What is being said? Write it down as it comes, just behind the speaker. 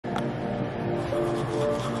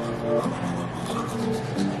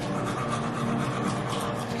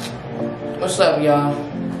What's up, y'all?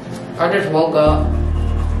 I just woke up.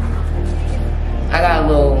 I got a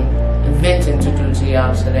little event to do to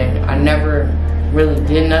y'all today. I never really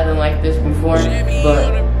did nothing like this before,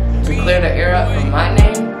 but to clear the air up from my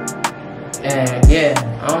name, and yeah,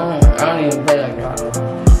 I don't even play like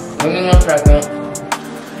that. Give me 1 second.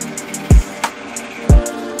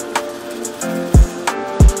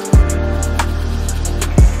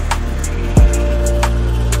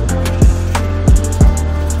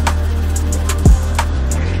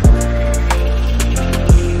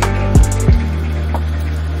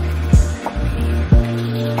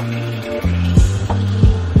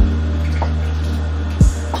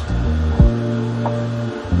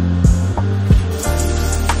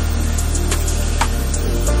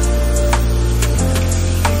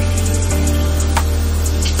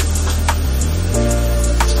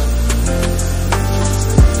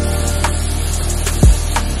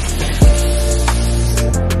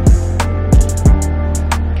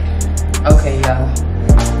 Okay, y'all,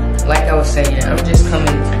 like I was saying, I'm just coming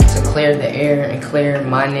to clear the air and clear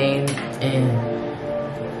my name,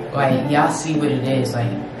 and like, y'all see what it is.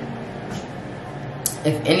 Like,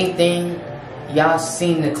 if anything, y'all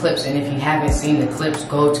seen the clips, and if you haven't seen the clips,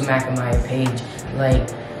 go to Macamaya page. Like,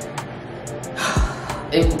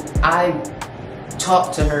 I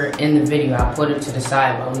talked to her in the video. I put her to the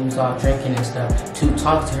side while we was all drinking and stuff to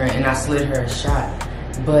talk to her, and I slid her a shot,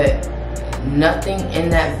 but nothing in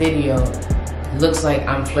that video looks like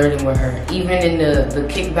I'm flirting with her. Even in the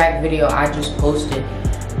kickback video I just posted,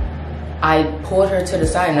 I pulled her to the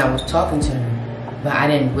side and I was talking to her, but I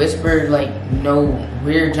didn't whisper like no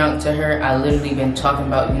weird junk to her. I literally been talking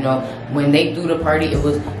about, you know, when they threw the party, it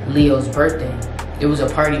was Leo's birthday. It was a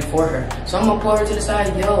party for her. So I'm gonna pull her to the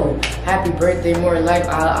side, yo, happy birthday, more life.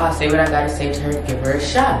 I'll say what I gotta say to her, give her a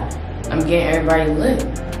shot. I'm getting everybody lit.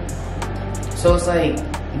 So it's like,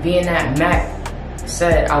 being that Mac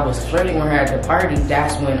said I was flirting with her at the party,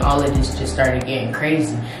 that's when all of this just started getting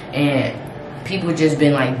crazy. And people just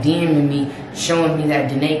been like DMing me, showing me that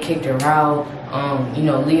Danae kicked her out. You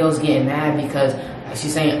know, Leo's getting mad because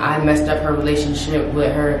she's saying I messed up her relationship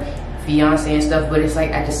with her fiance and stuff. But it's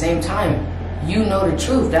like, at the same time, you know the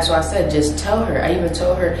truth. That's why I said, just tell her. I even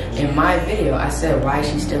told her in my video, I said, why is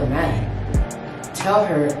she still mad? Tell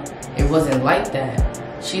her it wasn't like that.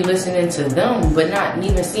 She listening to them, but not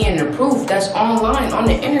even seeing the proof that's online on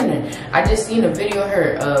the internet. I just seen a video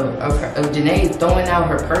of Danae throwing out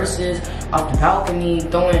her purses off the balcony,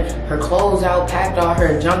 throwing her clothes out, packed all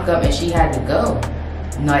her junk up, and she had to go.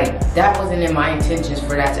 Like, that wasn't in my intentions for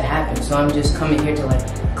that to happen. So I'm just coming here to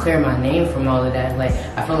like clear my name from all of that. Like,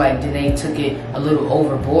 I feel like Danae took it a little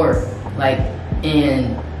overboard. Like,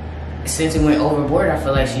 and since it went overboard, I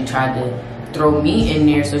feel like she tried to throw me in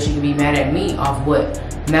there so she could be mad at me off what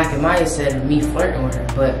Mac and Maya said of me flirting with her.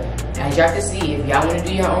 But as y'all can see, if y'all want to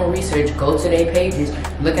do your own research, go to their pages,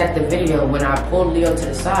 look at the video. When I pulled Leo to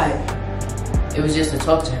the side, it was just to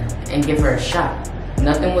talk to her and give her a shot.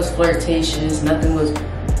 Nothing was flirtatious, none of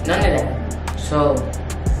that. So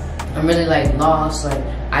I'm really like lost. Like,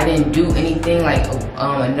 I didn't do anything. Like,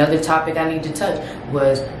 another topic I need to touch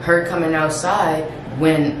was her coming outside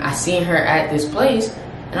when I seen her at this place,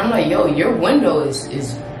 and I'm like, yo, your window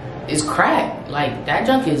is cracked. Like, that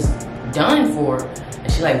junk is done for. And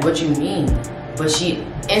she's like, what you mean? But she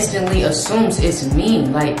instantly assumes it's me.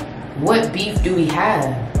 Like, what beef do we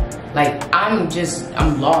have? Like, I'm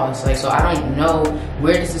lost. Like, so I don't know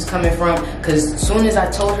where this is coming from. Cause as soon as I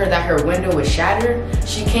told her that her window was shattered,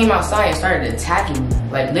 she came outside and started attacking me.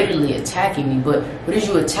 Like, literally attacking me. But what is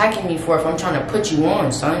you attacking me for if I'm trying to put you on,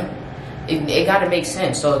 son? It gotta make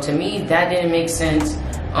sense. So to me, that didn't make sense.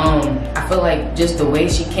 I feel like just the way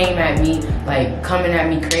she came at me, like coming at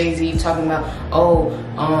me crazy, talking about, oh,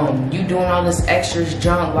 you doing all this extras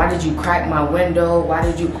junk, why did you crack my window, why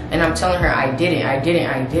did you, and I'm telling her, I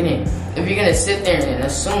didn't. If you're gonna sit there and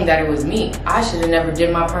assume that it was me, I should have never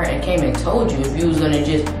did my part and came and told you if you was gonna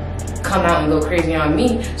just come out and go crazy on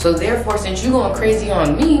me. So therefore, since you going crazy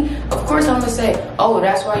on me, of course I'm gonna say, oh,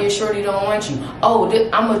 that's why your shorty don't want you. Oh,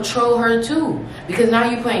 I'm gonna troll her too. Because now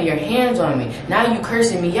you putting your hands on me. Now you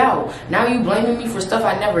cursing me out. Now you blaming me for stuff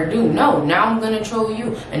I never do. No, now I'm gonna troll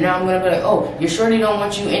you. And now I'm gonna be like, oh, your shorty don't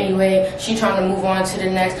want you anyway. She trying to move on to the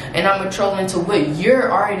next. And I'm gonna troll into what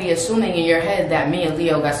you're already assuming in your head, that me and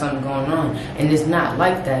Leo got something going on. And it's not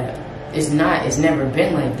like that. It's not. It's never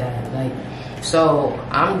been like that. Like, so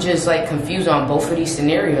I'm just like confused on both of these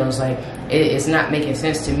scenarios. Like, it's not making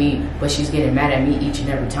sense to me, but she's getting mad at me each and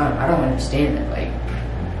every time. I don't understand it. Like,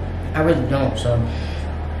 I really don't. So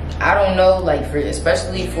I don't know, like,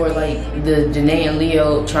 especially for like the Danae and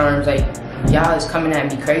Leo charms, like, y'all is coming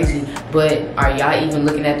at me crazy, but are y'all even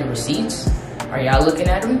looking at the receipts? Are y'all looking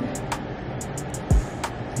at them?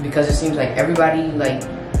 Because it seems like everybody like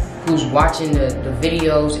who's watching the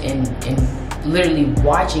videos and literally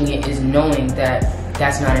watching it is knowing that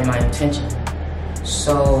that's not in my intention.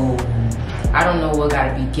 So I don't know what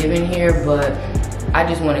gotta be given here, but I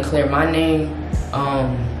just want to clear my name.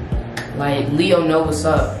 Like Leo know what's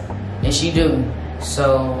up, and she do.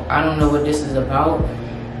 So I don't know what this is about,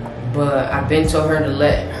 but I've been told her to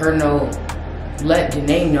let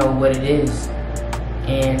Danae know what it is,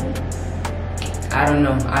 and I don't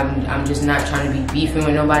know. I'm just not trying to be beefing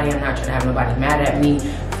with nobody. I'm not trying to have nobody mad at me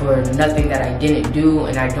for nothing that I didn't do,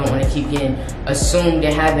 and I don't want to keep getting assumed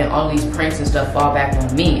and having all these pranks and stuff fall back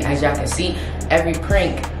on me. As y'all can see, every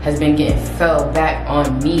prank has been getting fell back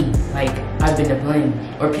on me. Like I've been to blame,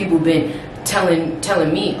 or people been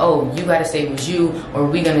telling me, oh, you gotta say it was you, or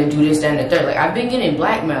we gonna do this, that, and the third. Like I've been getting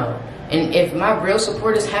blackmailed, and if my real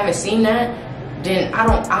supporters haven't seen that, then I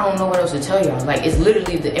don't know what else to tell y'all. Like it's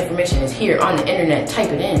literally, the information is here on the internet. Type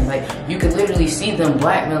it in. Like you could literally see them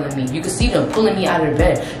blackmailing me. You could see them pulling me out of the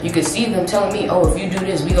bed. You could see them telling me, oh, if you do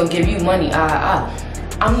this, we gonna give you money.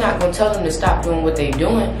 I'm not gonna tell them to stop doing what they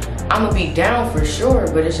doing. I'm gonna be down for sure,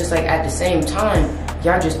 but it's just like at the same time,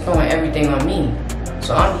 y'all just throwing everything on me.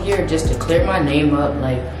 So I'm here just to clear my name up.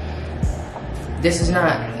 Like this is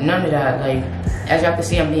not none of that. Like as y'all can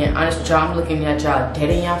see, I'm being honest with y'all. I'm looking at y'all dead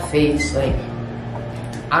in y'all face. Like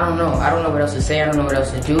I don't know what else to say. I don't know what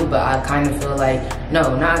else to do, but I kind of feel like,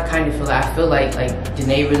 I feel like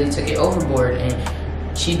Danae really took it overboard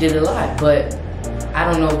and she did a lot. But I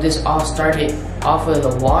don't know if this all started off of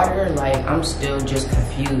the water. Like I'm still just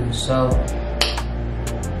confused. So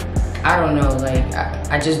I don't know, like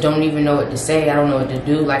I just don't even know what to say. I don't know what to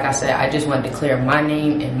do. Like I said, I just wanted to clear my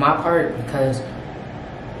name and my part because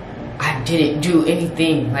I didn't do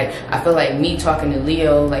anything. Like I feel like me talking to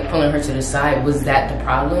Leo, like pulling her to the side, was that the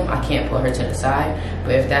problem? I can't pull her to the side,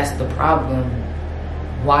 but if that's the problem,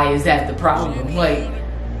 why is that the problem? Like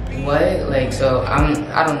what? Like so I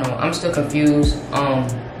don't know. I'm still confused. I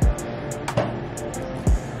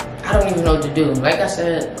don't even know what to do. Like I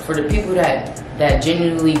said, for the people that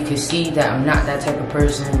genuinely could see that I'm not that type of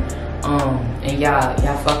person, and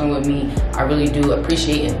y'all fucking with me, I really do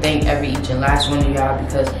appreciate and thank each and last one of y'all,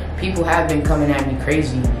 because people have been coming at me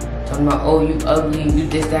crazy, talking about, oh, you ugly, you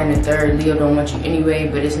this, that, and the third, Leo don't want you anyway,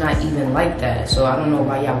 but it's not even like that. So I don't know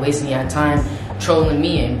why y'all wasting y'all time trolling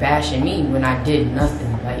me and bashing me when I did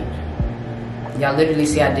nothing. Like y'all literally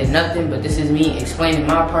say I did nothing, but this is me explaining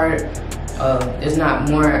my part. There's not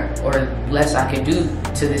more or less I could do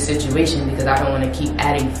to this situation because I don't want to keep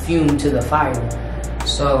adding fume to the fire.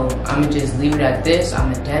 So I'm gonna just leave it at this.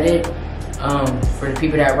 I'm indebted. For the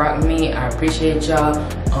people that rock with me, I appreciate y'all.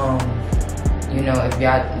 You know, if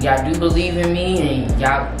y'all do believe in me and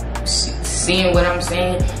y'all seeing what I'm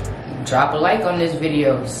saying, drop a like on this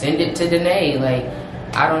video. Send it to Danae. Like,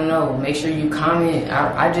 I don't know. Make sure you comment.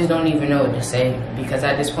 I just don't even know what to say, because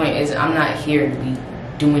at this point, I'm not here to be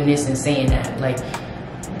doing this and saying that. Like,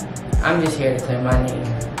 I'm just here to clear my name.